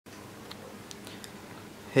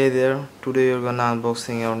Hey there, today we're gonna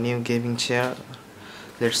unboxing our new gaming chair.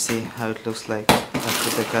 Let's see how it looks like after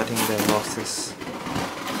the cutting the boxes.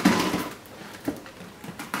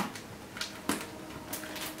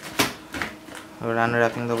 We're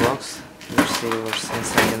unwrapping the box. Let's see what's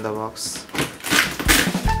inside in the box.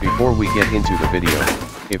 Before we get into the video,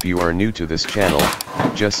 if you are new to this channel,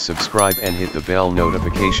 just subscribe and hit the bell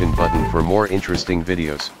notification button for more interesting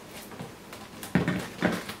videos.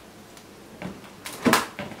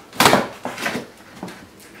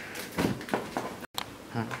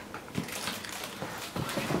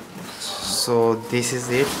 So this is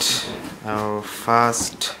it, our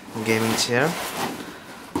first gaming chair.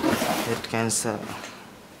 It can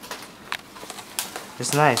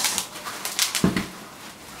it's nice.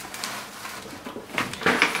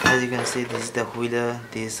 As you can see, this is the wheeler,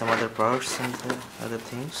 these some other parts and the other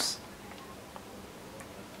things.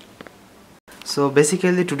 So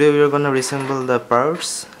basically today we are gonna reassemble the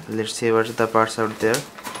parts. Let's see what the parts out there.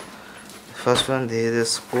 First one, this is the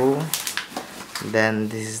screw, then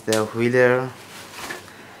this is the wheeler,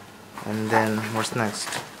 and then what's next?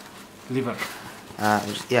 Lever.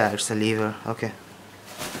 Yeah, it's a lever. Okay.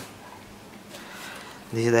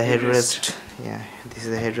 This is the headrest. Yeah, this is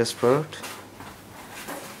the headrest part.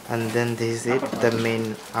 And then this is it, the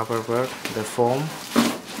main upper part, the foam.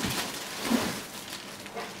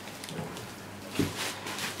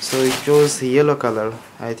 So it shows yellow color.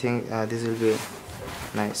 I think this will be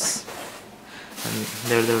nice. And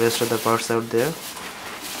there are the rest of the parts out there.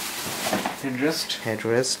 Headrest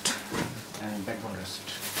And backbone rest.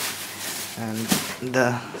 and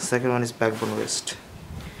the second one is backbone rest.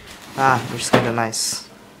 It's kind of nice.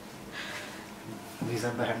 These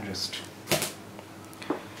are the handrest.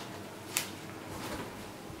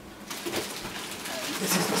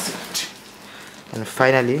 This is the seat. And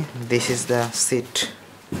finally, this is the seat.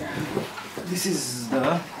 This is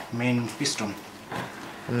the main piston.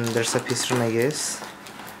 And there's a piston, I guess.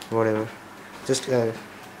 Whatever. Just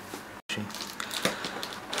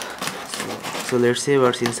so let's see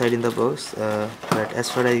what's inside in the box. But as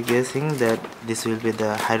far as I'm guessing that this will be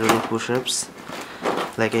the hydraulic push-ups.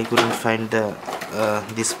 Like I couldn't find the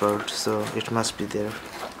this part, so it must be there.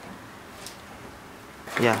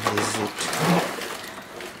 Yeah, this is it.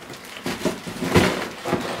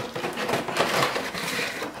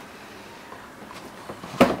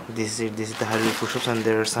 This is the hydraulic push-ups, and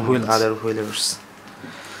there are some other wheelers.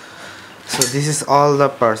 So this is all the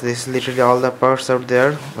parts. This is literally all the parts out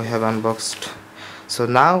there we have unboxed. So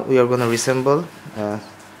now we are gonna reassemble.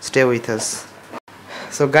 Stay with us.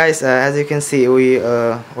 So guys, as you can see, we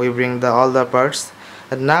bring all the parts,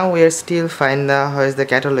 and now we are still find how is the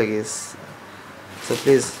catalog is. So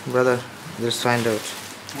please, brother, just find out.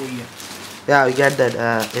 Yeah, we get that.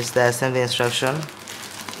 It's the assembly instruction.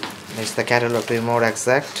 It's the catalog to be more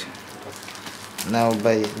exact. Now,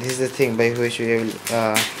 this is the thing by which we will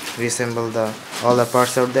reassemble all the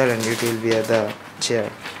parts out there, and it will be at the chair.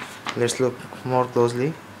 Let's look more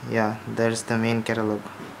closely. Yeah, there's the main catalog.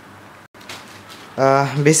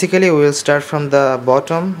 Basically, we will start from the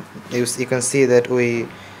bottom. You can see that we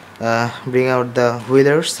bring out the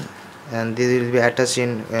wheelers, and this will be attached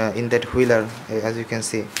in that wheeler, as you can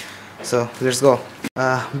see. So let's go.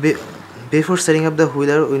 Before setting up the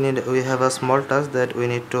wheeler, we have a small task that we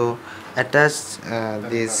need to attach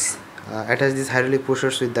these hydraulic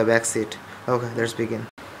pushers with the back seat. Okay, let's begin.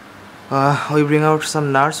 We bring out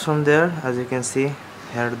some nuts from there. As you can see,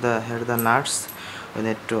 here are the nuts. We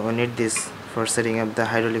need this for setting up the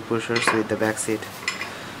hydraulic pushers with the back seat.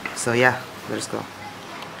 So yeah, let's go.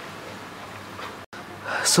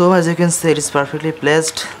 So as you can see, it is perfectly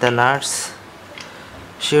placed, the nuts.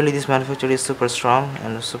 Surely this manufacturer is super strong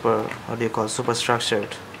and super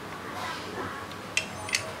structured.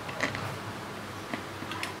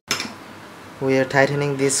 We are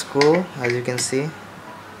tightening this screw, as you can see.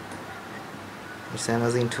 It's an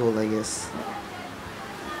amazing tool, I guess.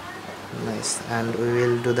 Nice. And we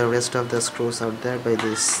will do the rest of the screws out there by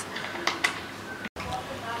this.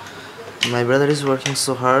 My brother is working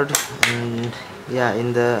so hard, and yeah,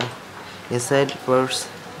 in the inside parts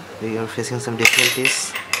we are facing some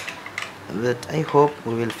difficulties, but I hope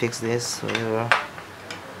we will fix this. Whatever.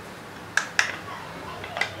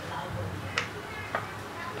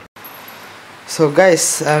 So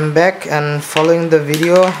guys, I'm back and following the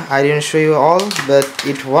video. I didn't show you all, but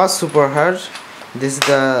it was super hard. This is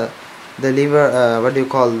the lever, what do you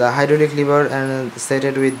call, the hydraulic lever, and set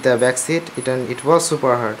it with the back seat. It was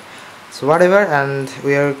super hard. So whatever, and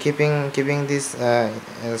we are keeping this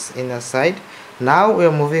as in a side. Now we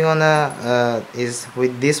are moving on is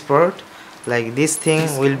with this part. Like this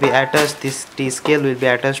thing will be attached, this T-scale will be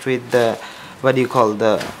attached with the what do you call,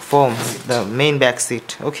 the foam, the main back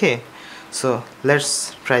seat. Okay, so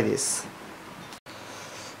let's try this.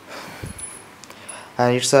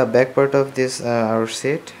 And it's a back part of this our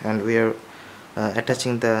seat, and we are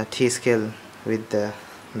attaching the T-scale with the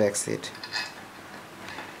back seat.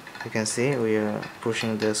 You can see we are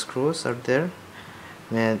pushing the screws out there.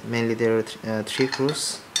 Mainly there are 3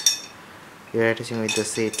 screws. We are attaching with the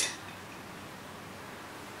seat.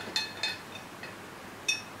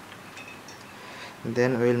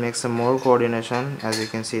 Then we will make some more coordination. As you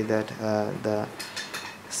can see that the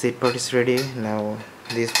seat part is ready. Now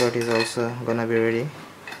this part is also gonna be ready.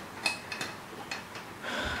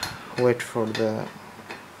 Wait for the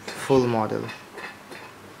full model.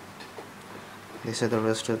 These are the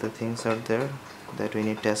rest of the things out there that we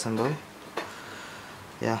need to assemble.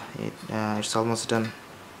 Yeah, it's almost done.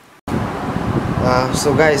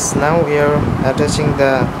 So guys, now we are attaching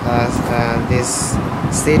the this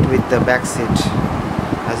seat with the back seat.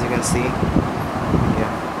 As you can see,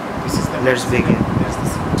 yeah. This is the Let's begin. There's the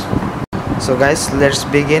seat. So guys, let's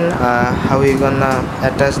begin. How we gonna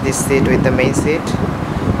attach this seat with the main seat?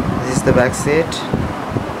 This is the back seat.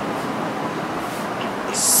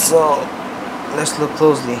 So let's look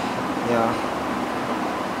closely. Yeah,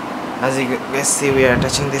 as you guys see, we are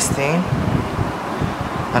attaching this thing,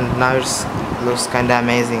 and now it looks kinda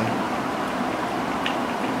amazing.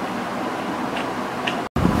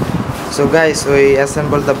 So guys, we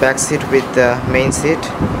assembled the back seat with the main seat.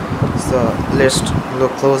 So let's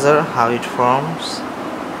look closer how it forms.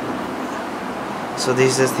 So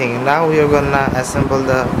this is the thing. Now we are gonna assemble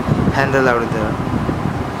the handle out there.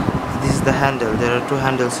 This is the handle. There are 2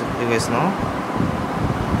 handles, you guys know.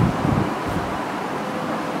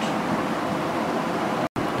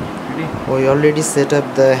 We already set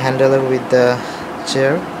up the handler with the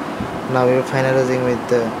chair. Now we are finalizing with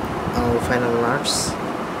the final nuts.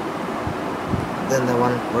 Then the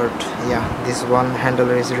one part, yeah, this one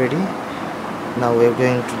handler is ready. Now we are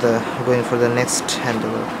going for the next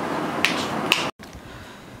handler.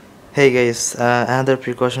 Hey guys, another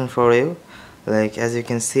precaution for you. Like as you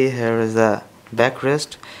can see, here is the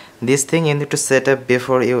backrest. This thing you need to set up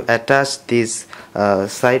before you attach this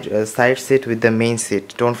side seat with the main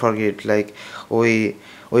seat. Don't forget. Like we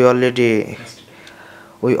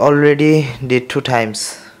already did 2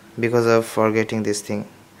 times because of forgetting this thing.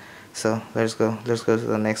 So let's go to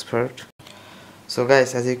the next part. So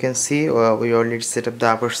guys, as you can see, we already set up the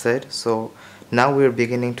upper side. So now we are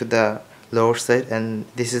beginning to the lower side, and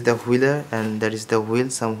this is the wheeler, and that is the wheel,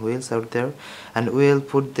 some wheels out there, and we'll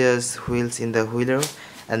put these wheels in the wheeler,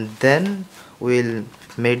 and then we'll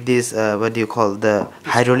make this what do you call, the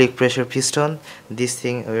hydraulic pressure piston. This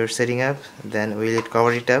thing we're setting up, then we'll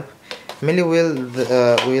cover it up. Mainly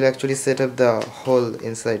we'll actually set up the whole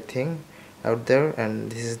inside thing out there, and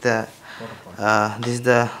this is the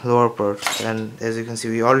lower part, and as you can see,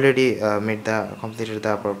 we already completed the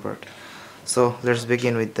upper part. So let's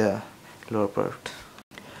begin with the lower part.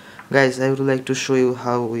 Guys, I would like to show you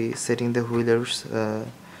how we setting the wheelers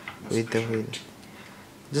with the wheel.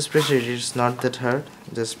 Just pressure it. It's not that hard.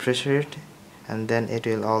 Just pressure it, and then it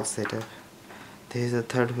will all set up. This is the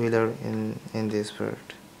third wheeler in this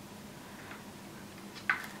part.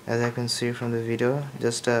 As I can see from the video,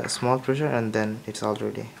 just a small pressure and then it's all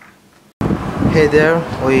ready. Hey there,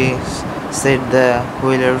 we set the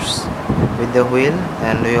wheelers with the wheel,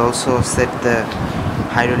 and we also set the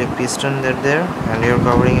hydraulic piston there, and we are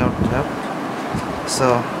covering it up.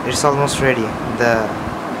 So it's almost ready, the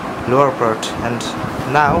lower part, and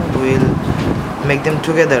now we'll make them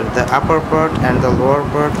together. The upper part and the lower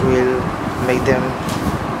part, will make them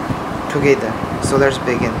together. So let's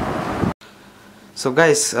begin. So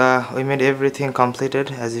guys, we made everything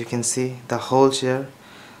completed. As you can see, the whole chair,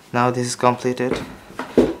 now this is completed.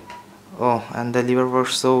 Oh, and the lever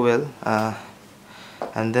works so well.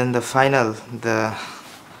 And then the final, the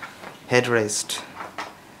headrest,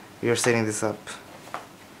 we are setting this up.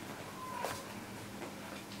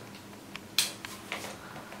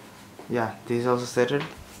 Yeah, this is also set.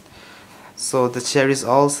 So the chair is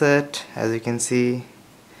all set. As you can see,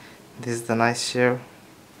 this is the nice chair.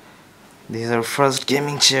 This is our first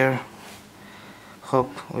gaming chair.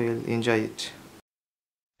 Hope we will enjoy it.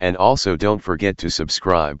 And also don't forget to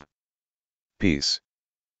subscribe. Peace.